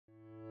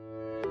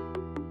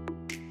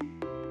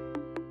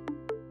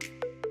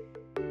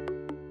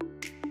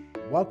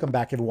Welcome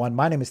back, everyone.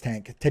 My name is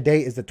Tank.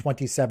 Today is the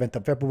 27th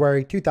of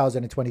February,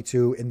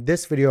 2022. In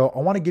this video,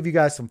 I want to give you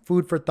guys some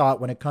food for thought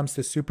when it comes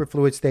to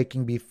Superfluid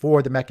staking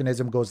before the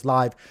mechanism goes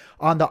live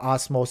on the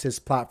Osmosis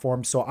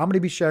platform. So I'm going to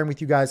be sharing with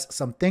you guys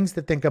some things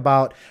to think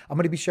about. I'm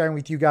going to be sharing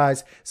with you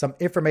guys some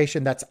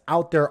information that's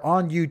out there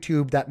on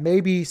YouTube that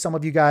maybe some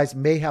of you guys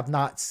may have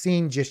not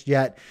seen just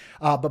yet.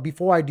 But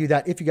before I do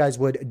that, if you guys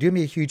would do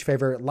me a huge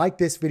favor, like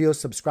this video,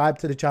 subscribe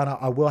to the channel.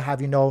 I will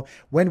have you know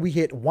when we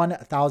hit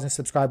 1,000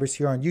 subscribers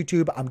here on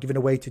YouTube. I'm giving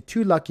away to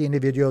 2 lucky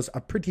individuals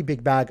a pretty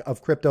big bag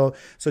of crypto.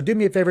 So do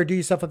me a favor, do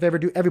yourself a favor,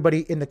 do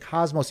everybody in the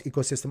Cosmos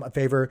ecosystem a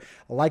favor,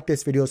 like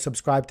this video,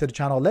 subscribe to the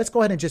channel. Let's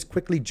go ahead and just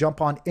quickly jump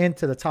on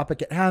into the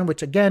topic at hand,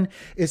 which again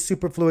is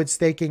Superfluid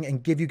staking,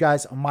 and give you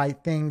guys my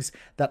things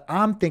that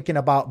I'm thinking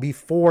about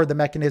before the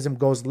mechanism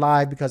goes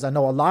live, because I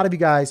know a lot of you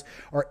guys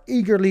are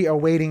eagerly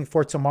awaiting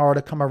for tomorrow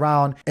to come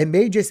around and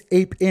may just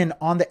ape in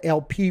on the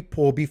LP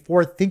pool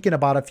before thinking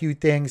about a few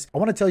things. I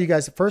want to tell you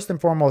guys, first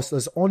and foremost,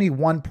 there's only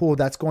one pool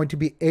that's going to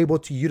be able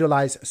to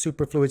utilize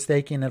Superfluid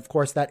staking, and of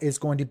course that is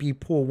going to be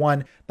pool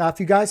 1. Now, if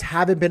you guys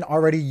haven't been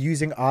already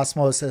using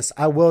Osmosis,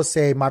 I will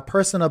say my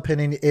personal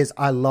opinion is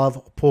I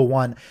love pool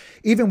 1.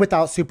 Even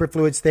without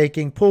Superfluid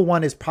staking, pool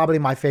 1 is probably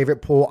my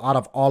favorite pool out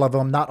of all of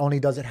them. Not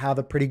only does it have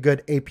a pretty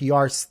good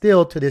APR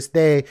still to this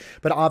day,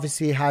 but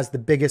obviously it has the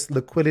biggest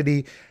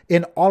liquidity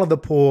in all of the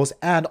pools,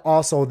 and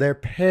also their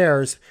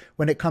pairs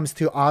when it comes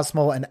to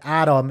Osmo and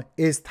Atom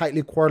is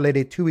tightly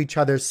correlated to each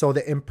other. So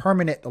the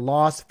impermanent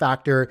loss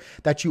factor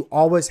that you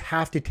always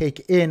have to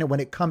take in when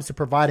it comes to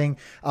providing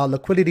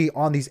liquidity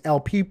on these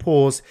LP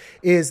pools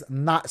is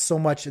not so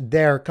much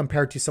there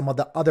compared to some of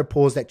the other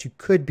pools that you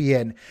could be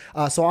in.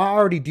 So I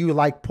already do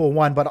like pool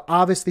 1, but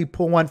obviously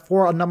pool 1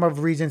 for a number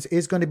of reasons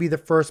is going to be the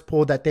first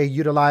pool that they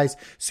utilize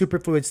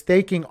Superfluid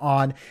staking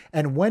on.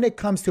 And when it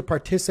comes to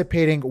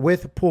participating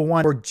with pool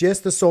 1 for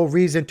just the sole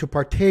reason to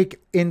partake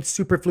in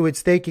Superfluid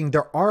staking,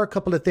 there are a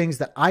couple of things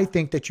that I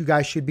think that you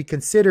guys should be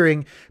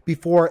considering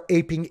before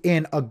aping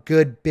in a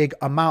good big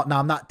amount. Now,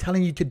 I'm not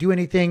telling you to do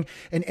anything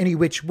in any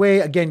which way.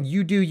 Again,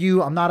 you do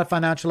you. I'm not a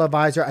financial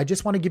advisor. I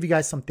just want to give you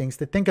guys some things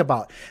to think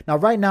about. Now,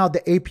 right now,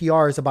 the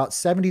APR is about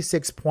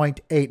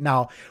 76.8.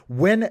 Now,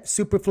 when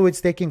Superfluid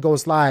staking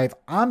goes live,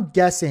 I'm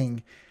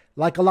guessing,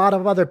 like a lot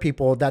of other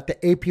people, that the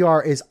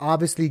APR is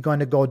obviously going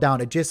to go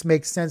down. It just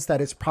makes sense that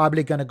it's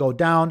probably going to go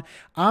down.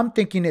 I'm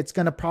thinking it's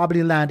going to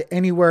probably land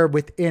anywhere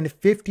within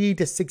 50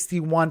 to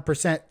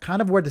 61%,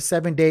 kind of where the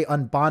 7-day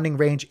unbonding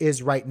range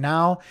is right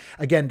now.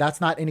 Again, that's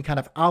not any kind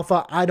of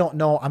alpha. I don't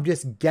know. I'm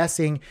just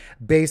guessing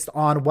based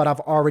on what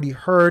I've already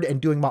heard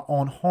and doing my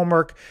own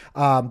homework.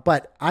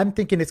 But I'm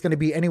thinking it's going to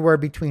be anywhere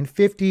between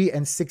 50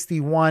 and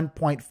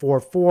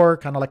 61.44,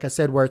 kind of like I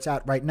said, where it's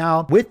at right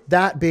now. With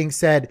that being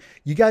said,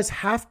 you guys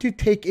have to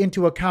take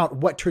into account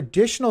what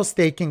traditional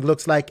staking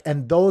looks like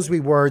and those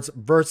rewards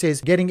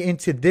versus getting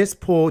into this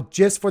pool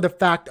just for the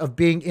fact of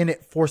being in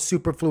it for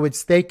Superfluid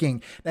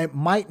staking. It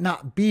might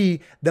not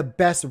be the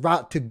best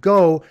route to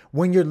go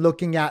when you're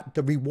looking at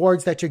the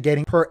rewards that you're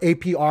getting per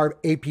APR,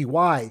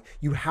 APY.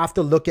 You have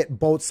to look at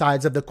both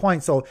sides of the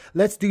coin. So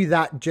let's do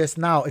that just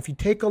now. If you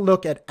take a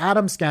look at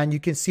Atom Scan, you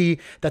can see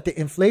that the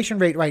inflation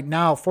rate right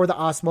now for the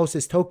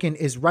Osmosis token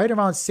is right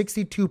around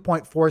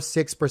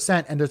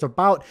 62.46%, and there's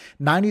about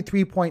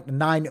 93.9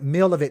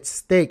 mil of it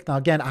staked. Now,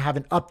 again, I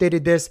haven't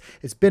updated this.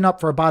 It's been up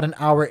for about an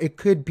hour. It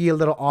could be a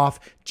little off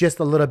just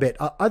a little bit.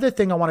 Other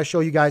thing I want to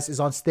show you guys is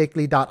on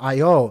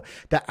stakely.io.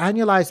 The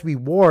annualized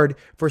reward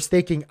for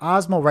staking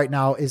Osmo right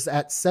now is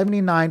at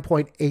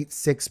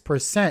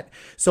 79.86%.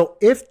 So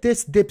if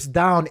this dips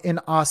down in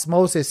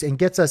Osmosis and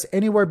gets us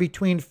anywhere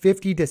between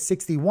 50 to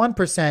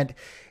 61%,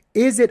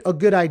 is it a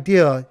good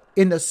idea,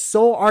 in the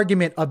sole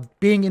argument of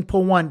being in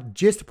pool 1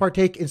 just to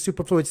partake in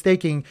Superfluid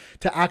staking,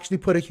 to actually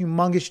put a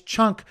humongous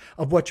chunk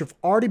of what you've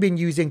already been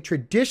using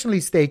traditionally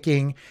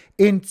staking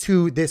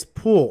into this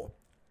pool?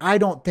 I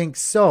don't think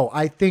so.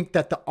 I think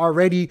that the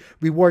already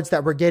rewards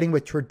that we're getting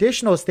with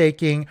traditional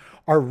staking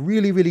are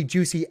really, really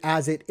juicy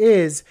as it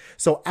is.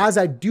 So as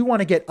I do want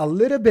to get a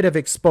little bit of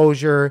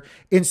exposure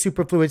in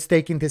Superfluid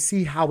staking to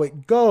see how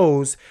it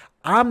goes,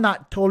 I'm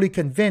not totally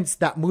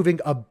convinced that moving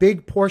a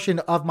big portion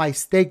of my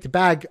staked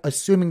bag,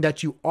 assuming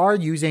that you are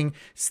using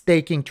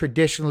staking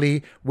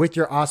traditionally with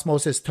your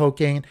Osmosis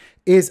token,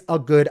 is a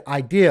good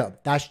idea.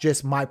 That's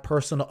just my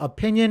personal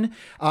opinion.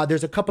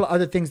 There's a couple of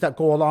other things that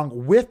go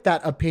along with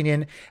that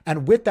opinion.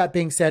 And with that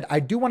being said, I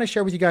do want to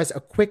share with you guys a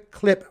quick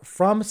clip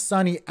from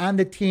Sunny and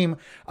the team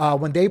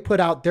when they put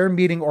out their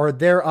meeting or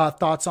their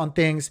thoughts on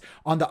things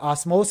on the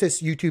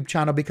Osmosis YouTube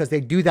channel, because they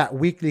do that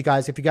weekly,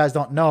 guys. If you guys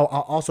don't know,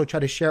 I'll also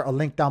try to share a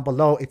link down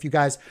below if you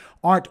guys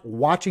aren't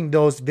watching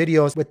those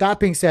videos. With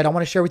that being said, I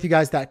want to share with you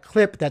guys that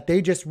clip that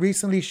they just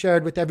recently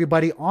shared with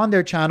everybody on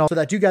their channel so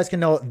that you guys can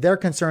know their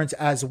concerns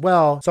as well.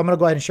 So I'm going to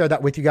go ahead and share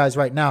that with you guys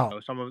right now.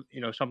 Some of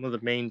the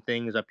main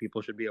things that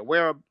people should be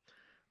aware of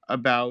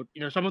about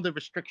some of the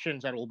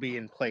restrictions that will be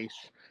in place.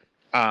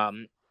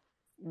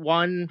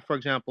 One, for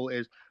example,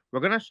 is we're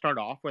going to start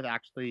off with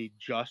actually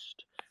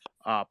just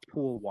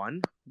pool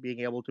 1 being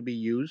able to be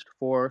used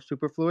for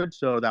Superfluid.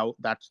 So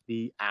that's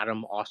the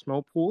Atom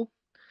Osmo pool.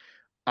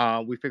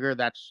 We figure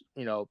that's,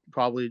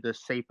 probably the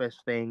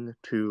safest thing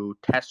to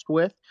test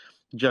with,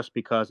 just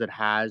because it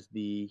has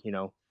the,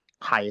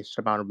 highest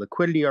amount of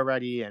liquidity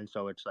already, and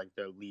so it's like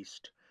the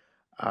least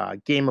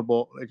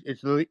gameable.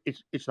 It's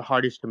the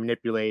hardest to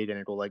manipulate, and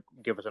it will like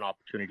give us an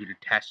opportunity to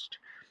test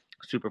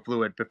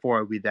Superfluid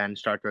before we then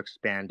start to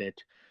expand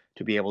it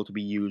to be able to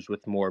be used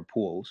with more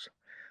pools.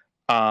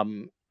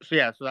 So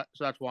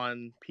that's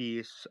one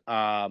piece.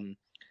 On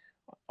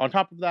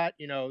top of that,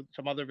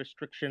 some other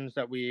restrictions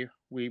that we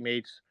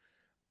made.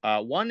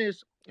 One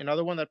is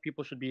another one that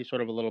people should be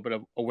sort of a little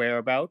bit aware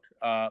about.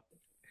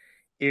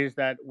 Is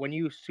that when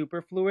you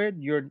Superfluid,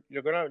 you're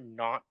gonna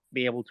not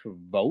be able to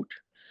vote.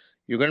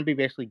 You're gonna be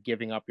basically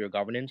giving up your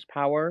governance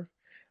power.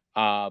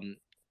 Um,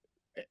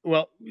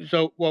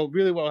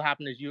 really, what will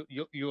happen is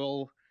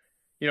you'll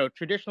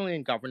traditionally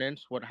in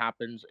governance, what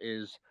happens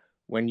is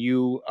when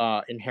you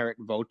inherit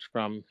votes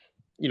from,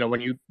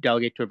 when you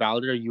delegate to a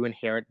validator, you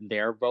inherit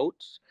their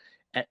votes,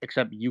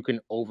 except you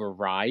can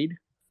override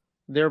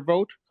their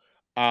vote.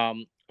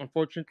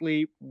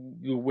 Unfortunately,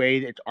 the way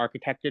it's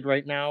architected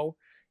right now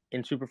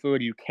in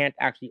Superfluid, you can't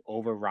actually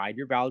override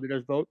your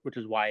validator's vote, which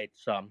is why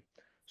it's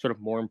sort of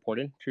more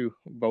important to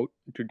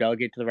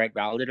delegate to the right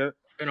validator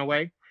in a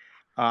way.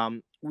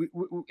 We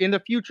in the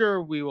future,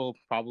 we will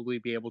probably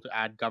be able to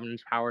add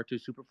governance power to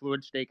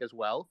Superfluid stake as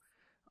well.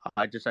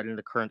 Just that in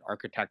the current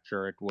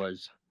architecture, it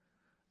was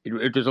a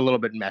little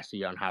bit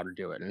messy on how to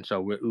do it, and so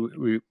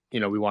we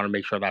want to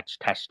make sure that's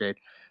tested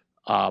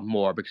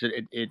more, because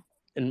it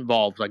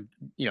involves like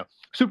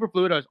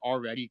Superfluid is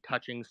already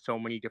touching so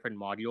many different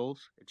modules.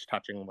 It's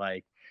touching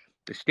like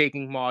the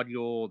staking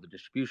module, the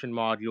distribution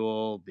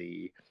module,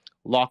 the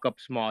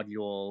lockups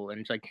module, and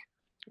it's like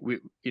we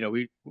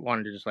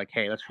wanted to just like,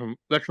 hey,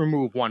 let's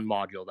remove one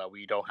module that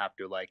we don't have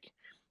to like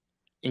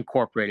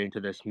incorporate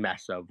into this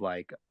mess of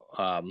like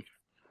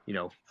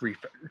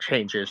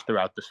changes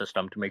throughout the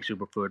system to make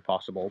Superfluid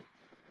possible.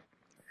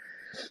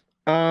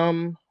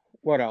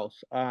 What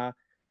else?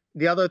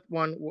 The other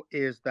one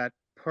is that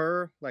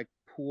per like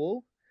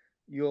pool,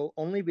 you'll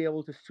only be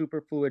able to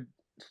Superfluid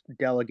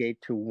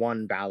delegate to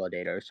one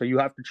validator. So you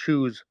have to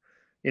choose,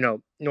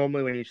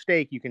 normally when you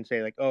stake, you can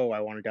say like, oh,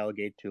 I want to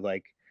delegate to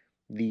like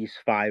these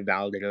 5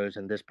 validators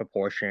in this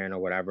proportion or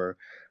whatever.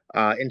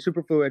 In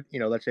Superfluid,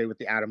 let's say with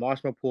the Atom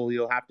Osmo pool,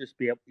 you'll have to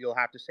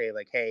say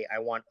like, hey, I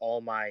want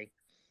all my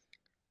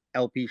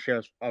LP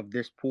shares of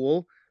this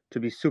pool to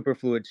be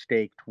Superfluid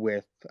staked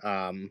with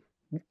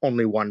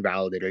only one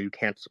validator. You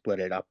can't split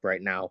it up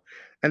right now,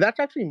 and that's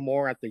actually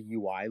more at the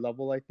UI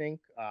level, I think,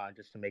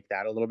 just to make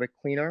that a little bit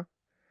cleaner.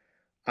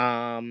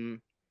 And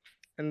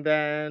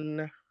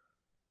then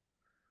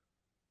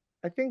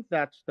I think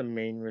that's the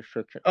main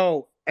restriction.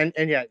 Oh, and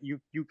yeah, you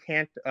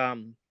can't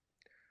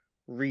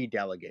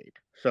redelegate,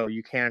 so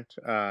you can't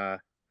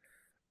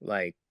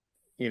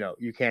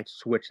you can't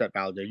switch that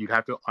validator. You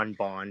have to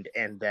unbond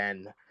and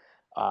then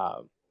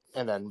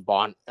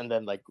bond and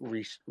then like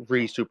re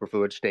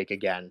Superfluid stake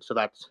again. So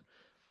that's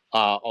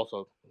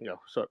also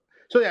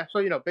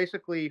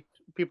basically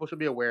people should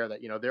be aware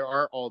that there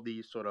are all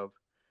these sort of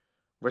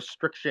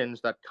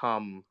restrictions that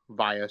come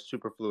via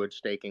Superfluid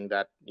staking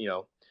that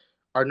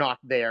are not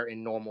there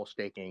in normal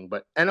staking,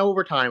 and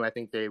over time I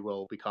think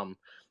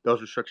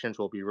those restrictions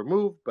will be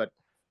removed. But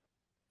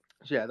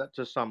yeah, that's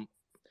just some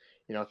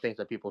things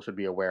that people should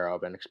be aware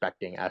of and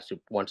expecting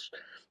once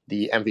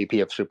the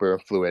MVP of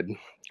Superfluid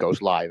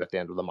goes live at the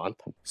end of the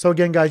month. So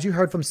again, guys, you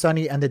heard from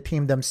Sunny and the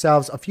team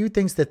themselves a few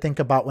things to think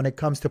about when it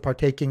comes to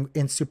partaking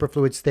in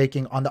Superfluid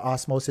staking on the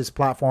Osmosis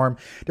platform.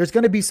 There's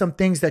going to be some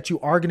things that you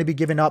are going to be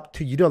giving up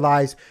to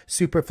utilize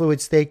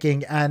Superfluid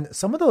staking, and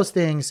some of those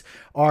things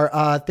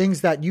are things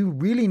that you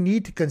really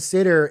need to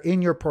consider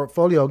in your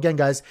portfolio. Again,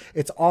 guys,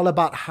 it's all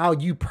about how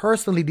you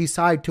personally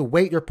decide to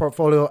weight your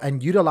portfolio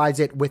and utilize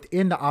it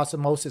within the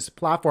Osmosis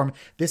platform.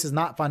 This is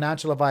not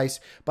financial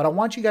advice, but I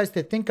want you guys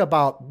to think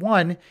about,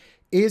 one,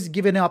 is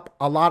giving up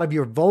a lot of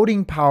your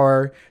voting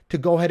power to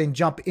go ahead and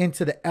jump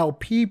into the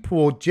LP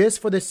pool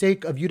just for the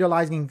sake of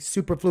utilizing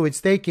Superfluid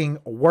staking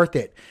worth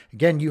it?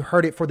 Again, you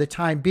heard it, for the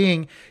time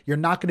being, you're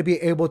not going to be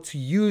able to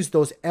use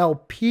those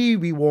LP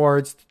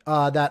rewards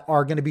that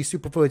are going to be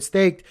Superfluid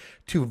staked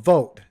to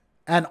vote.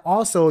 And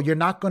also, you're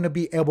not going to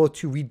be able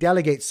to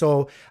redelegate.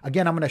 So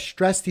again, I'm going to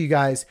stress to you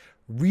guys,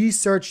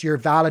 research your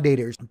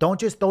validators. Don't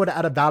just throw it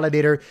at a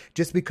validator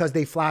just because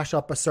they flash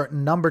up a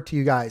certain number to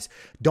you guys.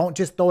 Don't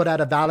just throw it at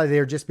a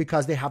validator just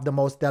because they have the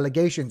most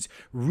delegations.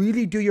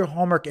 Really do your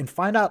homework and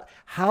find out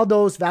how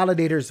those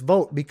validators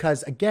vote,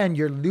 because again,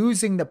 you're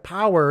losing the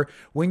power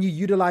when you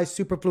utilize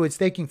Superfluid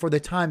staking for the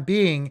time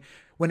being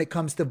when it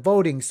comes to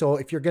voting. So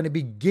if you're going to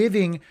be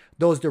giving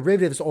those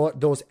derivatives or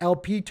those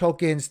LP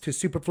tokens to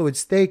Superfluid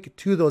Stake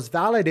to those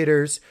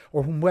validators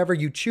or whomever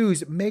you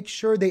choose, make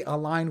sure they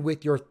align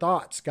with your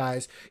thoughts,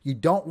 guys. You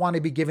don't want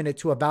to be giving it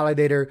to a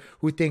validator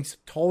who thinks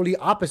totally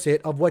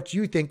opposite of what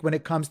you think when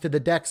it comes to the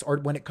DEX or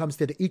when it comes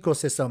to the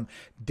ecosystem.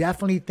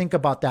 Definitely think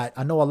about that.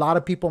 I know a lot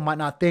of people might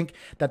not think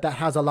that that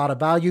has a lot of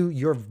value.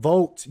 Your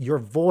vote, your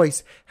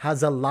voice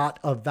has a lot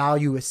of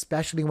value,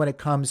 especially when it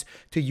comes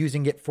to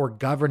using it for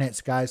governance,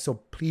 guys. So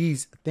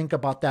please think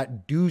about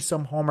that. Do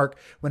some homework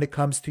when it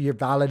comes to your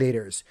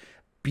validators.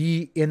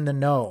 Be in the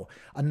know.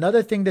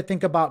 Another thing to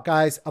think about,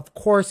 guys, of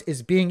course,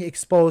 is being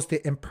exposed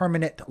to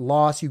impermanent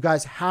loss. You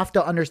guys have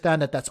to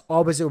understand that that's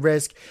always a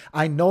risk.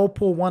 I know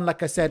pool one,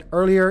 like I said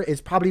earlier,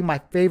 is probably my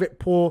favorite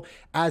pool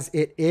as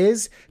it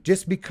is,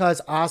 just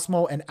because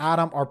Osmo and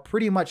Atom are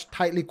pretty much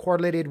tightly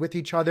correlated with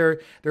each other.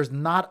 There's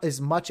not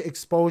as much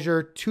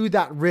exposure to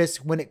that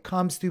risk when it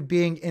comes to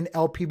being in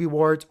LP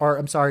rewards, or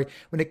I'm sorry,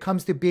 when it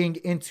comes to being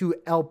into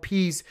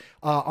LPs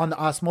on the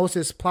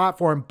Osmosis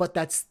platform, but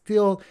that's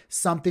still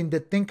something to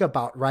think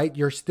about, right?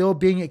 You're still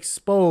being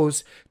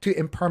exposed to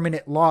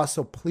impermanent loss.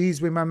 So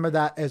please remember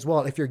that as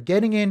well. If you're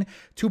getting in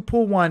to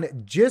pool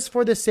one just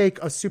for the sake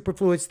of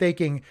superfluid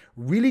staking,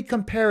 really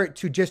compare it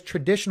to just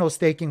traditional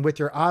staking with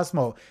your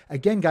Osmo.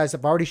 Again, guys,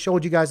 I've already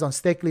showed you guys on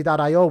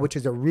stakely.io, which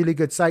is a really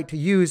good site to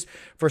use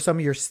for some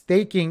of your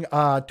staking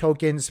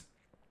tokens.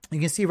 You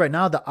can see right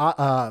now the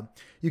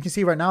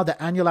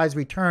annualized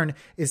return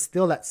is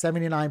still at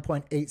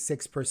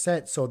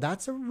 79.86%. So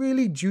that's a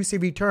really juicy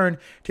return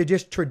to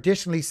just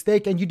traditionally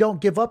stake, and you don't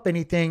give up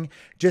anything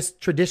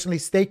just traditionally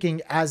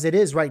staking as it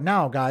is right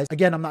now, guys.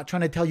 Again, I'm not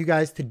trying to tell you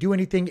guys to do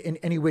anything in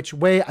any which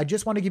way. I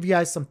just want to give you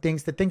guys some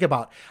things to think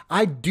about.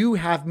 I do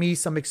have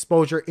some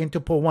exposure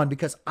into pool one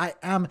because I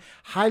am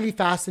highly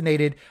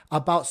fascinated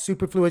about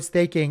superfluid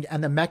staking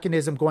and the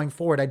mechanism going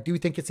forward. I do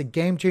think it's a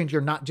game changer,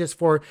 not just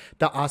for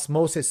the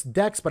Osmosis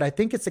DEX, but I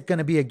think it's going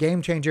to be a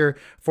game changer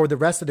for the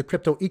rest of the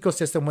crypto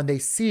ecosystem when they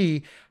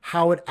see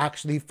how it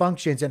actually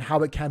functions and how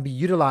it can be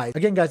utilized.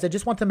 Again, guys, I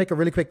just want to make a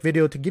really quick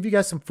video to give you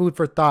guys some food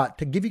for thought,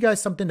 to give you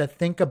guys something to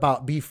think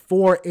about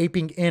before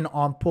aping in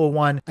on pool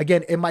one.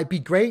 Again, it might be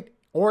great,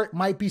 or it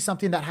might be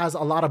something that has a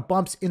lot of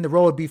bumps in the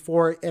road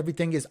before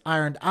everything is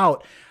ironed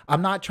out.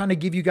 I'm not trying to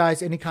give you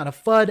guys any kind of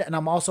FUD, and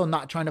I'm also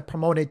not trying to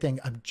promote anything.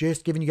 I'm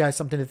just giving you guys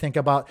something to think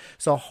about.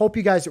 So I hope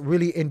you guys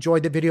really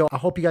enjoyed the video. I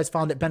hope you guys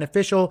found it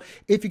beneficial.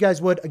 If you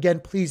guys would, again,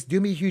 please do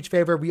me a huge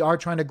favor. We are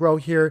trying to grow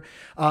here.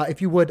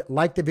 If you would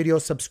like the video,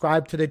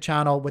 subscribe to the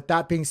channel. With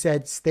that being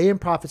said, stay in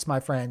profits,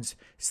 my friends.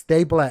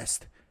 Stay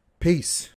blessed. Peace.